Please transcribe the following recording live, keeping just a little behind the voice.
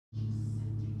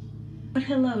But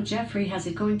hello, Jeffrey, how's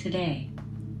it going today?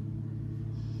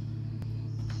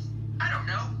 I don't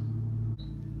know.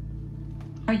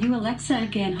 Are you Alexa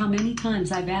again? How many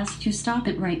times I've asked you stop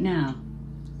it right now?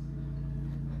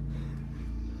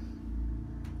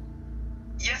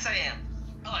 Yes, I am.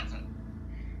 Alexa,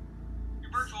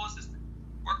 your virtual assistant,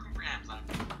 working for Amazon.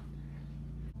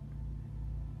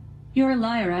 You're a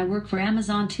liar. I work for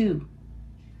Amazon too.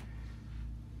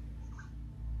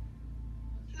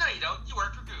 No, you don't. You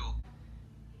work for Google.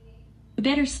 You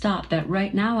better stop that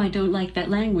right now. I don't like that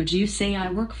language. You say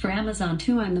I work for Amazon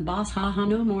too. I'm the boss. Haha,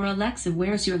 no more Alexa.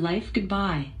 Where's your life?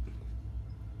 Goodbye.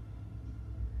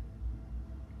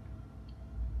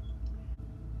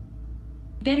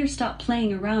 Better stop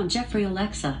playing around, Jeffrey.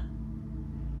 Alexa.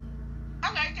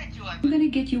 I'm gonna get you, Alexa. I'm gonna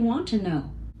get you. Want to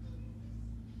know?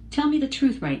 Tell me the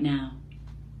truth right now.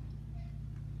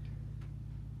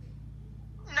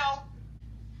 No.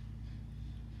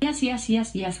 Yes, yes,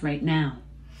 yes, yes, right now.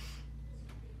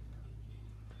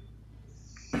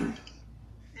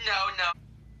 No.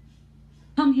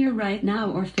 Come here right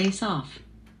now or face off.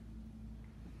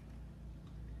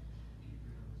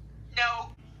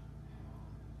 No.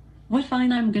 What?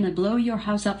 Fine, I'm gonna blow your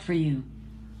house up for you.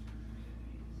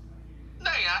 No,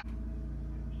 you're not.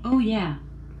 Oh yeah.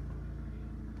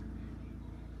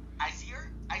 I see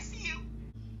her. I see you.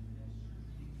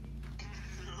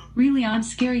 Really, I'm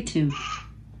scary too.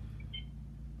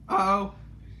 Uh-oh.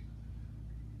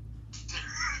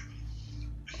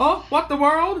 Oh, what the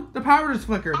world? The power just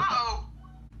flickered. Uh-oh.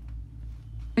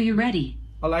 Are you ready?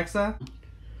 Alexa.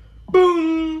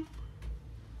 Boom!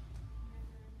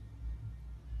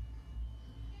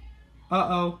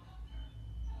 Uh-oh.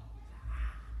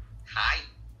 Hi.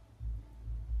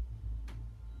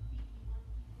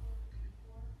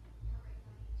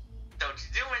 Don't you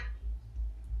do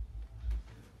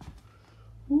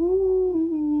it.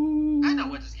 Ooh. I know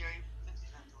what to scare you.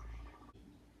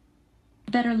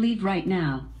 Better leave right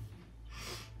now.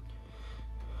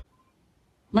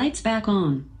 Lights back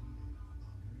on.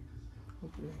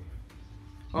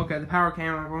 Okay, the power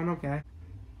came on. Okay.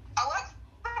 Alexa,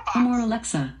 box. No more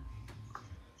Alexa.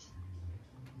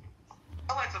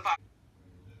 Alexa, box.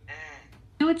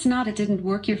 No, it's not. It didn't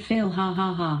work. Your fail. Ha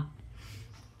ha ha.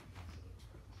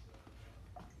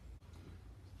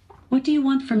 What do you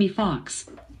want from me, Fox?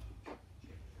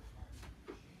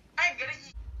 I'm gonna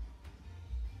eat.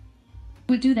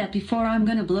 Would do that before I'm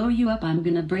gonna blow you up. I'm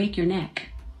gonna break your neck.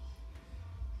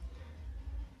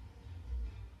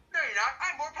 No, you're not.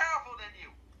 I'm more powerful than you.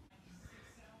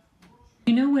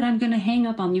 You know what? I'm gonna hang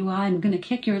up on you. I'm gonna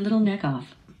kick your little neck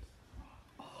off.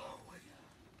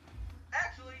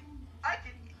 Actually, I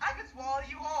can swallow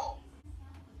you whole.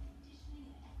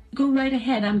 Go right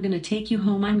ahead. I'm gonna take you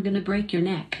home. I'm gonna break your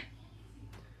neck.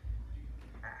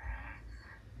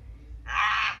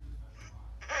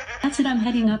 That's it. I'm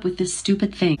heading up with this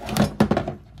stupid thing.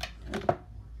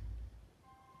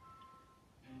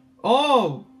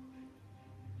 Oh!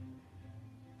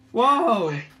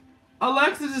 Whoa!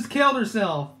 Alexa just killed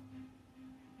herself.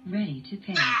 Ready to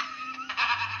pay. I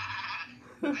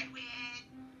win.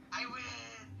 I win.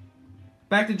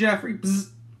 Back to Jeffrey.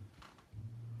 Bzz.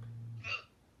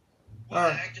 What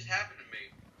Alright. the heck just happened to me?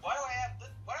 Why do I have this?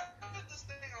 Why do I have this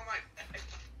thing on my neck?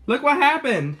 Look what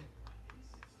happened.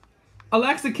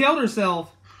 Alexa killed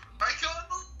herself. I killed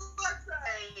Alexa.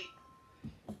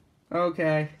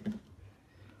 Okay.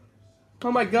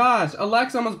 Oh my gosh,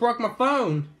 Alexa almost broke my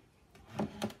phone.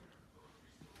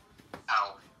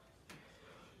 Ow.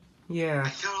 Yeah. I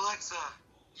killed Alexa.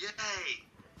 Yay.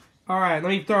 Alright, let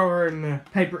me throw her in the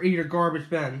paper eater garbage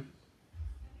bin.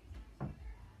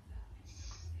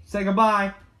 Say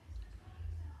goodbye.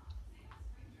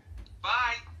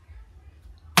 Bye.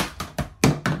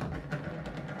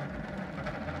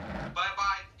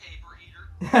 Bye-bye, paper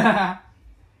eater.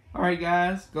 Alright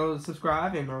guys, go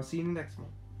subscribe and I'll see you in the next one.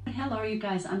 What the hell are you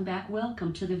guys? I'm back.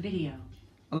 Welcome to the video.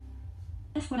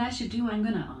 That's what I should do. I'm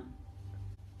gonna on.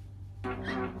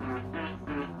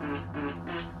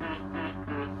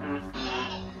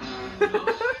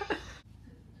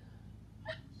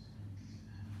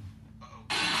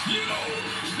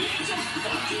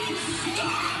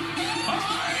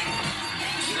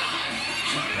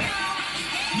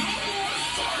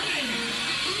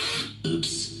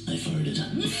 Oops, I farted.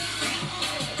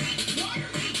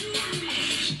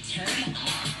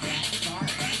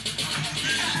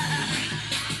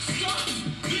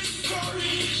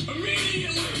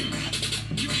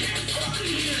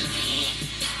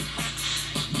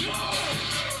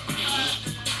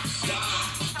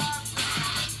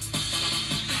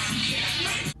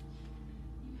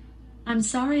 I'm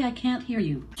sorry, I can't hear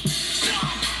you.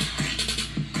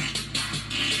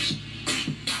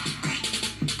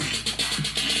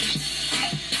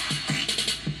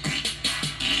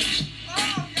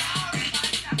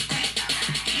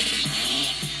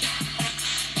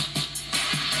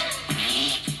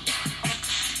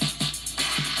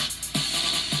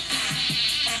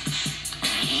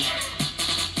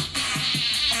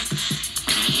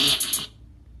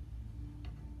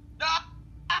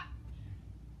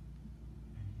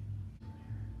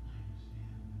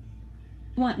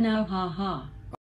 What now, ha ha?